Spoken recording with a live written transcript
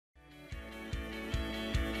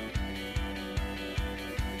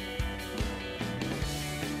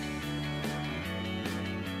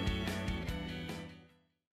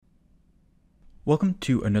Welcome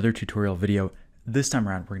to another tutorial video. This time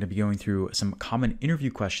around, we're going to be going through some common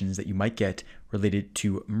interview questions that you might get related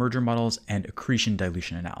to merger models and accretion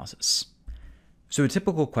dilution analysis. So a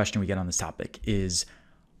typical question we get on this topic is,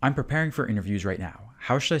 I'm preparing for interviews right now.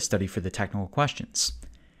 How should I study for the technical questions?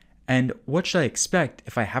 And what should I expect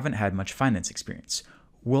if I haven't had much finance experience?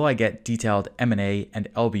 Will I get detailed M&A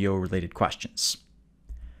and LBO related questions?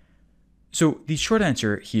 So the short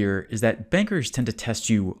answer here is that bankers tend to test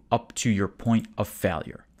you up to your point of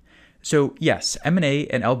failure. So yes, M&A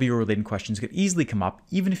and LBO related questions could easily come up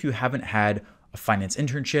even if you haven't had a finance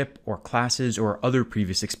internship or classes or other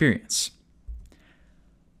previous experience.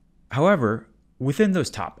 However, within those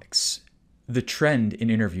topics, the trend in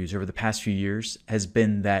interviews over the past few years has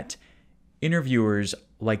been that interviewers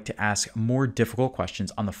like to ask more difficult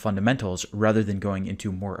questions on the fundamentals rather than going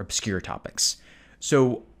into more obscure topics.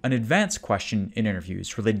 So an advanced question in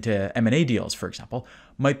interviews related to M&A deals, for example,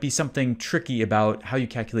 might be something tricky about how you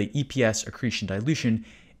calculate EPS, accretion, dilution,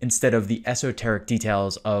 instead of the esoteric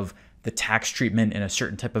details of the tax treatment in a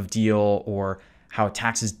certain type of deal or how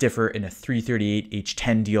taxes differ in a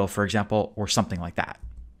 338H10 deal, for example, or something like that.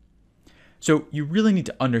 So you really need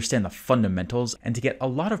to understand the fundamentals and to get a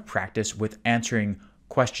lot of practice with answering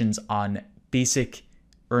questions on basic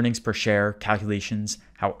earnings per share calculations,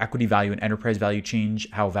 how equity value and enterprise value change,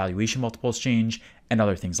 how valuation multiples change, and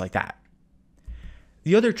other things like that.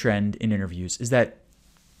 The other trend in interviews is that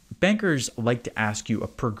bankers like to ask you a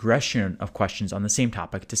progression of questions on the same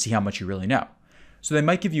topic to see how much you really know. So they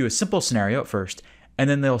might give you a simple scenario at first, and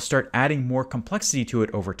then they'll start adding more complexity to it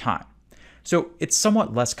over time. So it's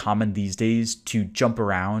somewhat less common these days to jump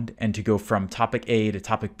around and to go from topic A to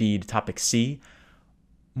topic B to topic C.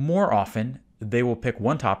 More often, they will pick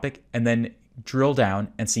one topic and then drill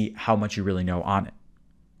down and see how much you really know on it.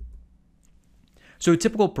 So a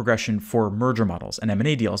typical progression for merger models and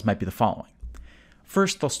M&A deals might be the following.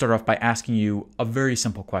 First, they'll start off by asking you a very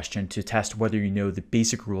simple question to test whether you know the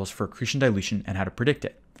basic rules for accretion dilution and how to predict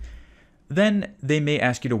it. Then they may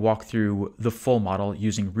ask you to walk through the full model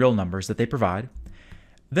using real numbers that they provide.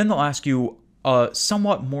 Then they'll ask you a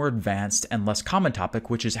somewhat more advanced and less common topic,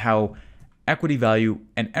 which is how equity value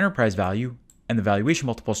and enterprise value and the valuation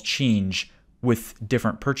multiples change with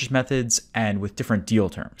different purchase methods and with different deal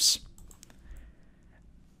terms.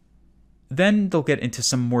 Then they'll get into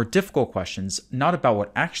some more difficult questions, not about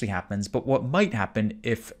what actually happens, but what might happen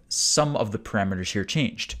if some of the parameters here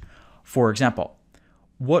changed. For example,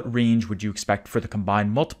 what range would you expect for the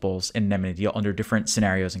combined multiples in an M&A deal under different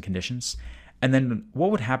scenarios and conditions? And then what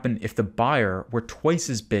would happen if the buyer were twice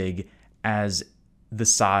as big as the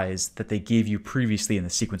size that they gave you previously in the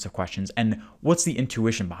sequence of questions? And what's the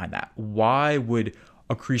intuition behind that? Why would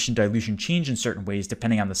accretion dilution change in certain ways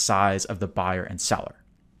depending on the size of the buyer and seller?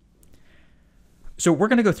 So we're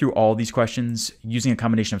going to go through all these questions using a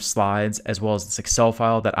combination of slides as well as this Excel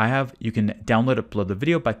file that I have. You can download it below the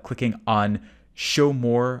video by clicking on Show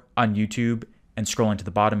More on YouTube and scrolling to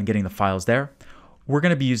the bottom and getting the files there. We're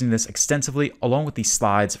going to be using this extensively along with these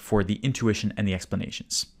slides for the intuition and the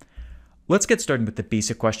explanations. Let's get started with the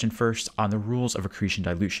basic question first on the rules of accretion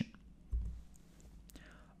dilution.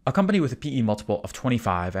 A company with a PE multiple of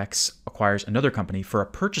 25x acquires another company for a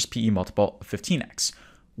purchase PE multiple of 15x.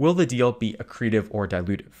 Will the deal be accretive or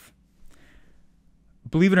dilutive?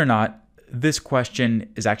 Believe it or not, this question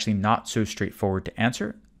is actually not so straightforward to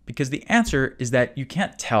answer because the answer is that you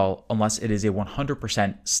can't tell unless it is a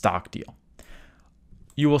 100% stock deal.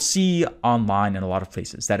 You will see online in a lot of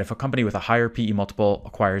places that if a company with a higher PE multiple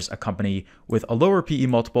acquires a company with a lower PE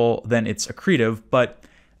multiple, then it's accretive, but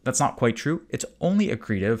that's not quite true. It's only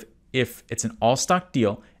accretive if it's an all-stock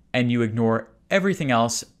deal and you ignore everything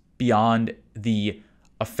else beyond the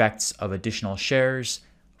effects of additional shares,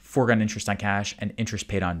 foregone interest on cash, and interest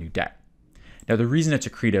paid on new debt. Now, the reason it's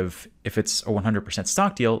accretive if it's a 100%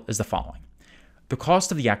 stock deal is the following. The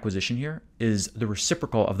cost of the acquisition here is the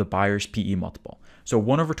reciprocal of the buyer's PE multiple. So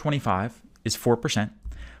 1 over 25 is 4%,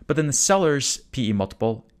 but then the seller's PE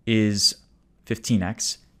multiple is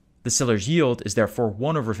 15x. The seller's yield is therefore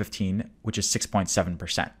 1 over 15, which is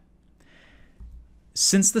 6.7%.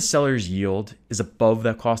 Since the seller's yield is above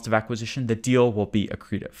the cost of acquisition, the deal will be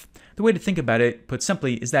accretive. The way to think about it, put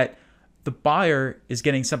simply, is that the buyer is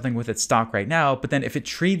getting something with its stock right now, but then if it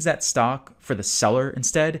trades that stock for the seller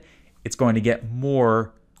instead, it's going to get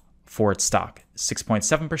more for its stock,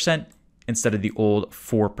 6.7% instead of the old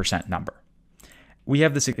 4% number. We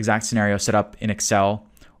have this exact scenario set up in Excel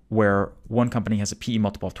where one company has a PE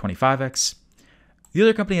multiple of 25x. The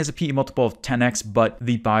other company has a PE multiple of 10x, but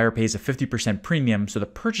the buyer pays a 50% premium, so the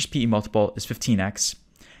purchase PE multiple is 15x.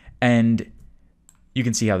 And you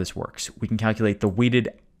can see how this works. We can calculate the weighted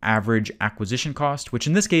average acquisition cost, which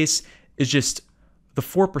in this case is just the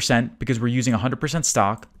 4% because we're using 100%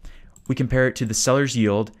 stock. We compare it to the seller's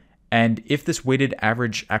yield, and if this weighted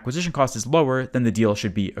average acquisition cost is lower, then the deal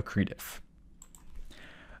should be accretive.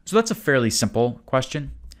 So that's a fairly simple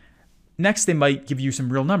question. Next, they might give you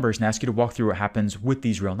some real numbers and ask you to walk through what happens with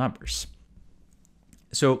these real numbers.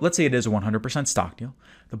 So let's say it is a 100% stock deal.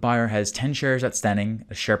 The buyer has 10 shares outstanding,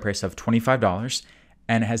 a share price of $25,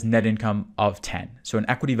 and it has net income of 10. So an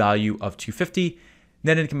equity value of $250,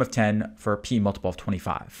 net income of 10 for a PE multiple of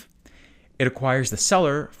 25. It acquires the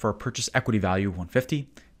seller for a purchase equity value of $150.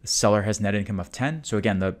 The seller has net income of 10. So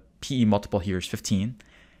again, the PE multiple here is 15.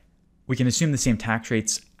 We can assume the same tax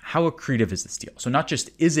rates. How accretive is this deal? So not just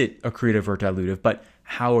is it accretive or dilutive, but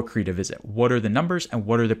how accretive is it? What are the numbers and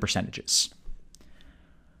what are the percentages?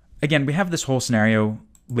 Again, we have this whole scenario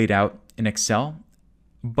laid out in Excel,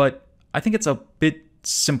 but I think it's a bit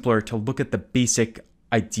simpler to look at the basic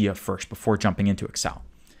idea first before jumping into Excel.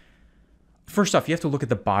 First off, you have to look at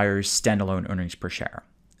the buyer's standalone earnings per share.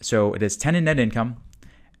 So it is 10 in net income,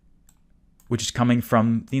 which is coming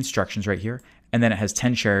from the instructions right here, and then it has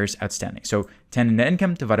 10 shares outstanding. So 10 in net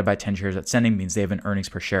income divided by 10 shares outstanding means they have an earnings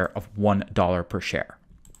per share of $1 per share.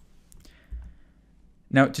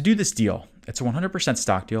 Now, to do this deal, it's a 100%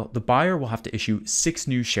 stock deal. The buyer will have to issue 6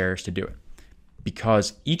 new shares to do it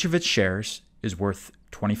because each of its shares is worth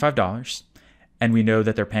 $25, and we know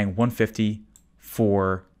that they're paying $150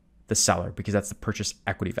 for the seller because that's the purchase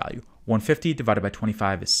equity value. $150 divided by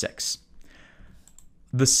 25 is 6.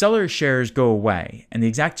 The seller's shares go away, and the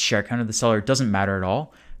exact share count of the seller doesn't matter at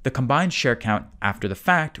all. The combined share count after the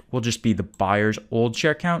fact will just be the buyer's old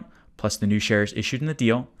share count plus the new shares issued in the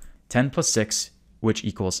deal, 10 plus 6, which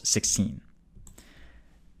equals 16.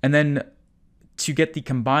 And then to get the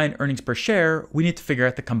combined earnings per share, we need to figure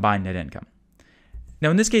out the combined net income. Now,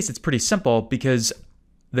 in this case, it's pretty simple because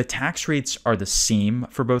the tax rates are the same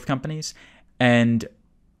for both companies, and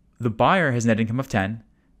the buyer has net income of 10,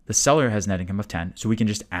 the seller has net income of 10, so we can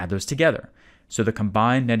just add those together. So the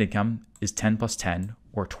combined net income is 10 plus 10,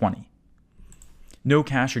 or 20. No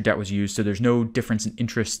cash or debt was used, so there's no difference in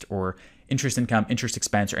interest or interest income, interest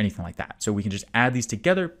expense, or anything like that. So we can just add these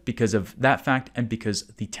together because of that fact and because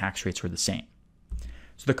the tax rates were the same.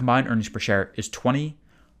 So the combined earnings per share is 20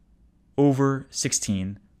 over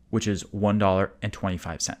 16, which is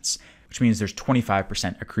 $1.25, which means there's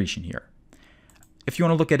 25% accretion here. If you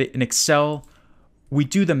want to look at it in Excel, we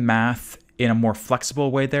do the math in a more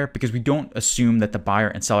flexible way there because we don't assume that the buyer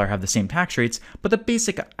and seller have the same tax rates, but the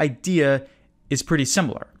basic idea is pretty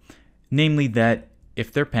similar. Namely that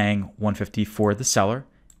if they're paying $150 for the seller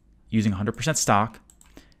using 100% stock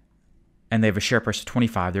and they have a share price of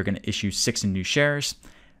 25, they're going to issue 6 in new shares.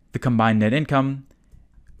 The combined net income,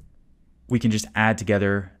 we can just add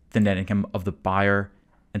together the net income of the buyer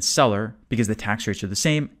and seller because the tax rates are the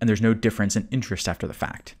same and there's no difference in interest after the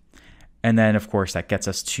fact. And then, of course, that gets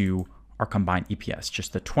us to our combined EPS,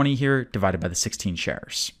 just the 20 here divided by the 16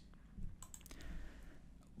 shares.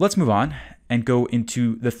 Let's move on and go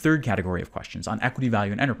into the third category of questions on equity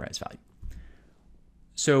value and enterprise value.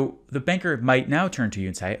 So the banker might now turn to you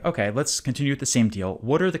and say, okay, let's continue with the same deal.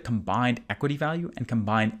 What are the combined equity value and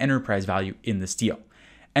combined enterprise value in this deal?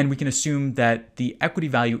 And we can assume that the equity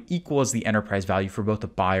value equals the enterprise value for both the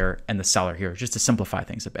buyer and the seller here, just to simplify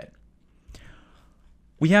things a bit.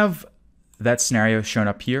 We have that scenario shown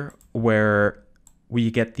up here where we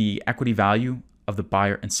get the equity value of the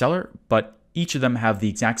buyer and seller, but each of them have the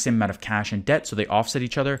exact same amount of cash and debt, so they offset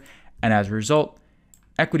each other. And as a result,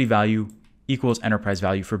 equity value equals enterprise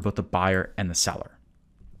value for both the buyer and the seller.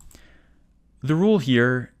 The rule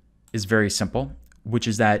here is very simple, which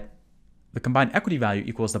is that the combined equity value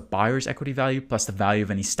equals the buyer's equity value plus the value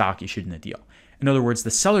of any stock issued in the deal. In other words,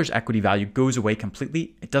 the seller's equity value goes away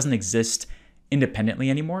completely. It doesn't exist independently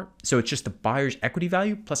anymore. So it's just the buyer's equity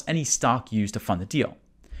value plus any stock used to fund the deal.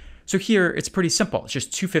 So here it's pretty simple. It's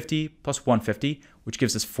just 250 plus 150, which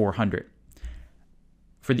gives us 400.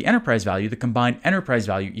 For the enterprise value, the combined enterprise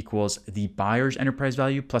value equals the buyer's enterprise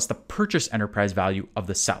value plus the purchase enterprise value of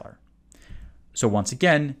the seller. So once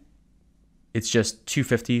again, it's just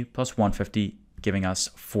 250 plus 150, giving us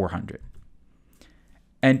 400.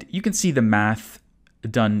 And you can see the math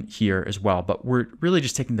done here as well, but we're really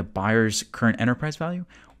just taking the buyer's current enterprise value.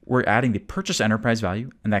 We're adding the purchase enterprise value,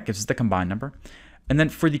 and that gives us the combined number. And then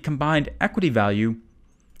for the combined equity value,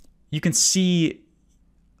 you can see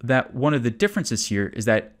that one of the differences here is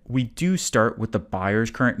that we do start with the buyer's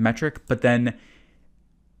current metric, but then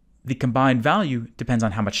the combined value depends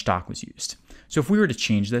on how much stock was used. So if we were to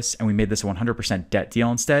change this and we made this a 100% debt deal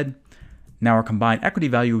instead, Now our combined equity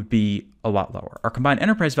value would be a lot lower. Our combined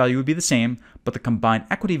enterprise value would be the same, but the combined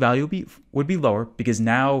equity value would be lower because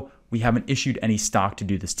now we haven't issued any stock to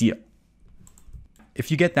do this deal. If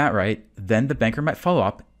you get that right, then the banker might follow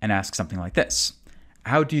up and ask something like this.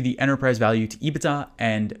 How do the enterprise value to EBITDA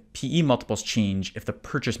and PE multiples change if the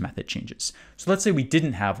purchase method changes? So let's say we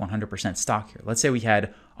didn't have 100% stock here. Let's say we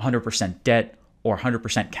had 100% debt or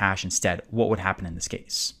 100% cash instead. What would happen in this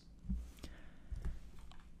case?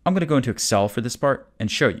 I'm going to go into Excel for this part and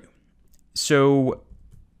show you. So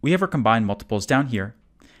we have our combined multiples down here,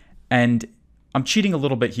 and I'm cheating a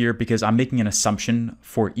little bit here because I'm making an assumption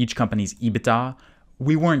for each company's EBITDA.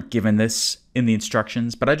 We weren't given this in the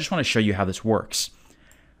instructions, but I just want to show you how this works.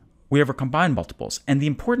 We have our combined multiples, and the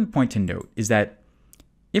important point to note is that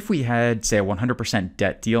if we had, say, a 100%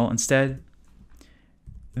 debt deal instead,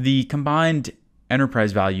 the combined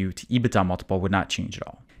enterprise value to EBITDA multiple would not change at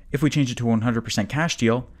all. If we change it to a 100% cash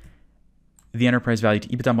deal, the enterprise value to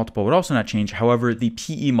EBITDA multiple would also not change. However, the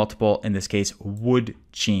PE multiple in this case would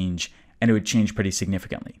change, and it would change pretty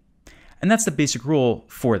significantly. And that's the basic rule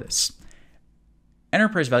for this.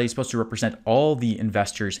 Enterprise value is supposed to represent all the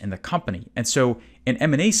investors in the company. And so in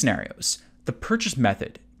M&A scenarios, the purchase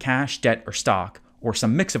method, cash, debt, or stock, or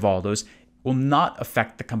some mix of all of those, will not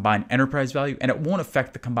affect the combined enterprise value, and it won't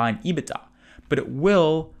affect the combined EBITDA, but it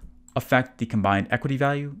will affect the combined equity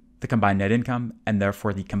value, the combined net income, and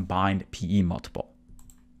therefore the combined PE multiple.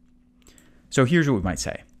 So here's what we might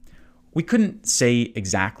say. We couldn't say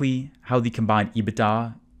exactly how the combined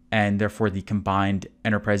EBITDA and therefore the combined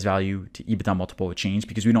enterprise value to EBITDA multiple would change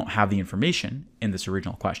because we don't have the information in this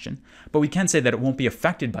original question, but we can say that it won't be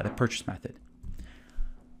affected by the purchase method.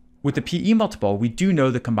 With the PE multiple, we do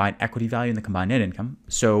know the combined equity value and the combined net income,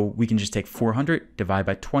 so we can just take 400, divide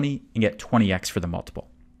by 20, and get 20x for the multiple.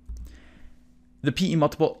 The PE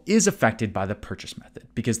multiple is affected by the purchase method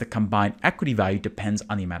because the combined equity value depends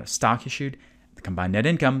on the amount of stock issued. The combined net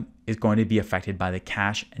income is going to be affected by the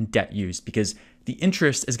cash and debt used because the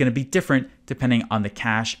interest is going to be different depending on the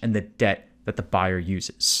cash and the debt that the buyer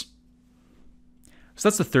uses. So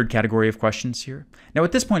that's the third category of questions here. Now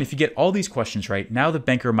at this point, if you get all these questions right, now the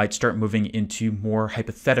banker might start moving into more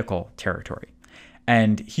hypothetical territory.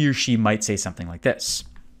 And he or she might say something like this.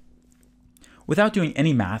 Without doing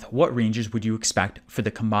any math, what ranges would you expect for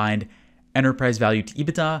the combined enterprise value to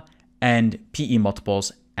EBITDA and PE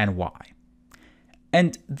multiples, and why?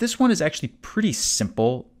 And this one is actually pretty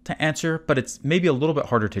simple to answer, but it's maybe a little bit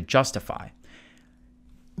harder to justify.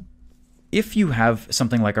 If you have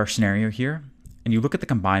something like our scenario here, and you look at the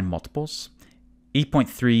combined multiples,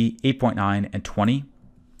 8.3, 8.9, and 20,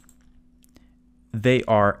 they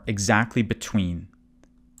are exactly between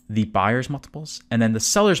the buyer's multiples and then the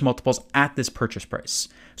seller's multiples at this purchase price.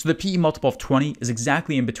 So the PE multiple of 20 is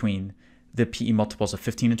exactly in between the PE multiples of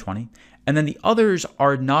 15 and 20. And then the others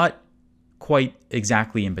are quite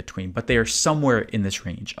exactly in between, but they are somewhere in this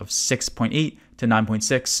range of 6.8 to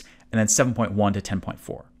 9.6 and then 7.1 to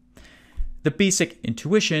 10.4. The basic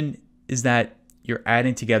intuition is that you're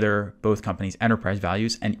adding together both companies' enterprise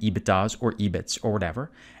values and EBITDAs or EBITs or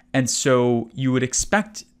whatever. And so you would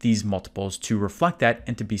expect these multiples to reflect that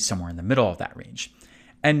and to be somewhere in the middle of that range.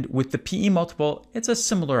 And with the PE multiple, it's a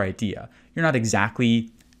similar idea. You're not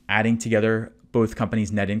exactly adding together both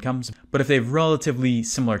companies' net incomes, but if they have relatively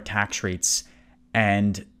similar tax rates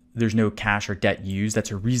and there's no cash or debt used,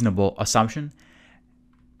 that's a reasonable assumption.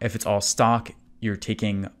 If it's all stock, you're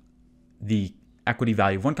taking the equity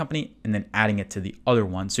value of one company and then adding it to the other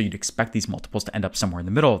one. So you'd expect these multiples to end up somewhere in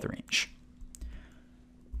the middle of the range.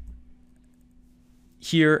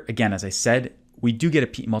 Here, again, as I said, we do get a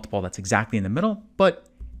PE multiple that's exactly in the middle, but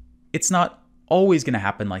it's not always going to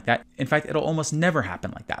happen like that. In fact, it'll almost never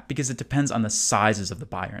happen like that because it depends on the sizes of the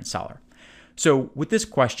buyer and seller. So with this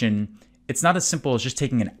question, it's not as simple as just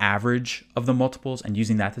taking an average of the multiples and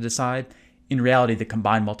using that to decide. In reality, the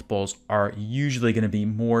combined multiples are usually going to be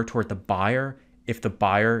more toward the buyer if the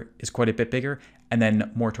buyer is quite a bit bigger, and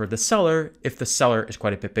then more toward the seller if the seller is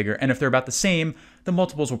quite a bit bigger. And if they're about the same, the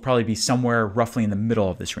multiples will probably be somewhere roughly in the middle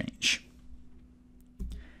of this range.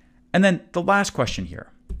 And then the last question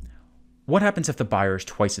here, what happens if the buyer is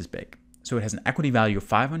twice as big? So it has an equity value of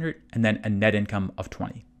 500 and then a net income of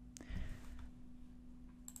 20.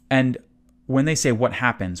 And when they say what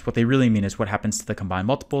happens, what they really mean is what happens to the combined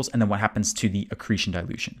multiples and then what happens to the accretion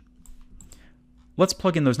dilution. Let's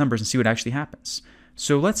plug in those numbers and see what actually happens.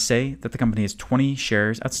 So let's say that the company has 20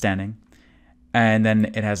 shares outstanding, and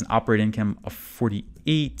then it has an operating income of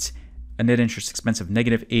 48, a net interest expense of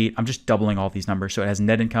 -8. I'm just doubling all these numbers. So it has a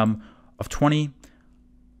net income of 20,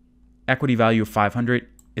 equity value of 500.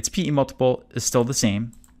 Its PE multiple is still the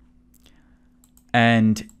same.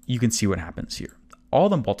 And you can see what happens here. All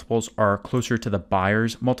the multiples are closer to the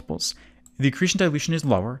buyer's multiples. The accretion dilution is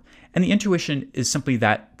lower, and the intuition is simply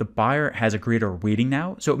that the buyer has a greater weighting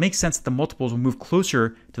now, so it makes sense that the multiples will move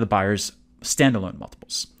closer to the buyer's standalone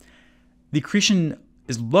multiples. The accretion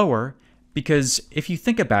is lower because if you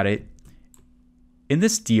think about it, in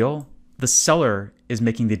this deal, the seller is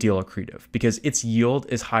making the deal accretive because its yield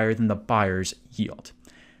is higher than the buyer's yield.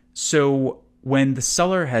 So when the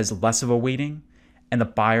seller has less of a weighting and the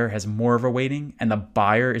buyer has more of a weighting and the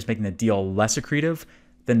buyer is making the deal less accretive,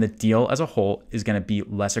 then the deal as a whole is going to be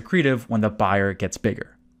less accretive when the buyer gets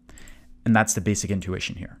bigger. And that's the basic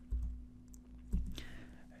intuition here.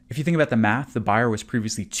 If you think about the math, the buyer was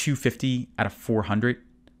previously 250 out of 400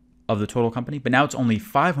 of the total company, but now it's only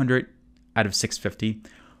 500 out of 650,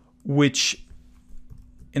 which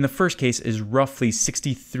in the first case is roughly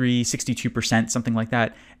 63, 62%, something like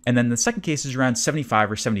that. And then the second case is around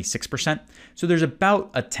 75 or 76%. So there's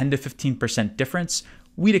about a 10 to 15% difference.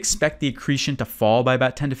 We'd expect the accretion to fall by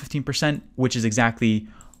about 10 to 15%, which is exactly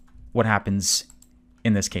what happens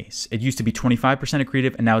in this case. It used to be 25%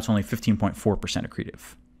 accretive, and now it's only 15.4%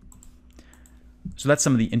 accretive. So that's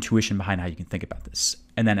some of the intuition behind how you can think about this.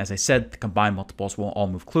 And then, as I said, the combined multiples will all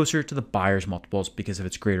move closer to the buyer's multiples because of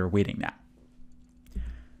its greater weighting now.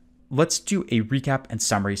 Let's do a recap and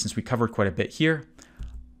summary since we covered quite a bit here.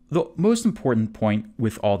 The most important point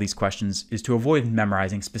with all these questions is to avoid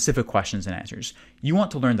memorizing specific questions and answers. You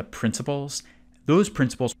want to learn the principles. Those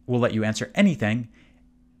principles will let you answer anything.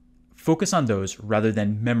 Focus on those rather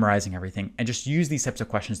than memorizing everything, and just use these types of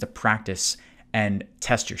questions to practice and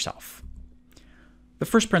test yourself. The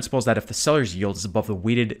first principle is that if the seller's yield is above the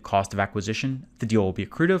weighted cost of acquisition, the deal will be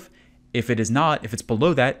accretive. If it is not, if it's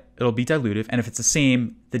below that, it'll be dilutive. And if it's the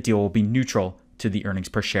same, the deal will be neutral to the earnings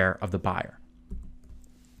per share of the buyer.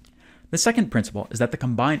 The second principle is that the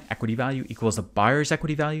combined equity value equals the buyer's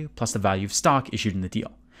equity value plus the value of stock issued in the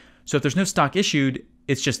deal. So if there's no stock issued,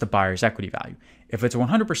 it's just the buyer's equity value. If it's a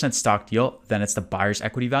 100% stock deal, then it's the buyer's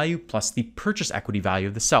equity value plus the purchase equity value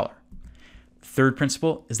of the seller. Third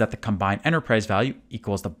principle is that the combined enterprise value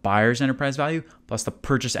equals the buyer's enterprise value plus the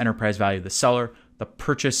purchase enterprise value of the seller. The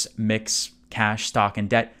purchase mix, cash, stock, and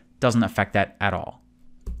debt doesn't affect that at all.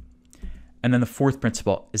 And then the fourth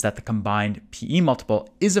principle is that the combined PE multiple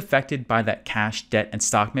is affected by that cash, debt, and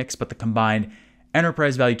stock mix, but the combined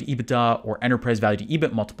enterprise value to EBITDA or enterprise value to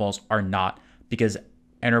EBIT multiples are not, because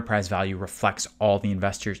enterprise value reflects all the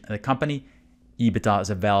investors in the company. EBITDA is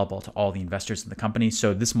available to all the investors in the company,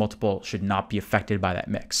 so this multiple should not be affected by that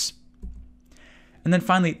mix. And then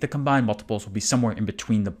finally, the combined multiples will be somewhere in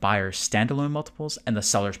between the buyer's standalone multiples and the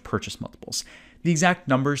seller's purchase multiples. The exact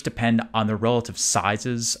numbers depend on the relative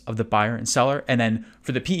sizes of the buyer and seller, and then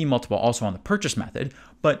for the PE multiple also on the purchase method,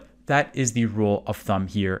 but that is the rule of thumb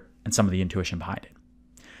here and some of the intuition behind it.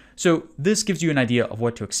 So this gives you an idea of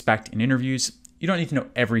what to expect in interviews. You don't need to know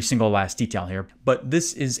every single last detail here, but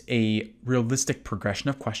this is a realistic progression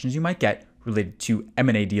of questions you might get related to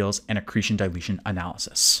M&A deals and accretion dilution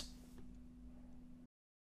analysis.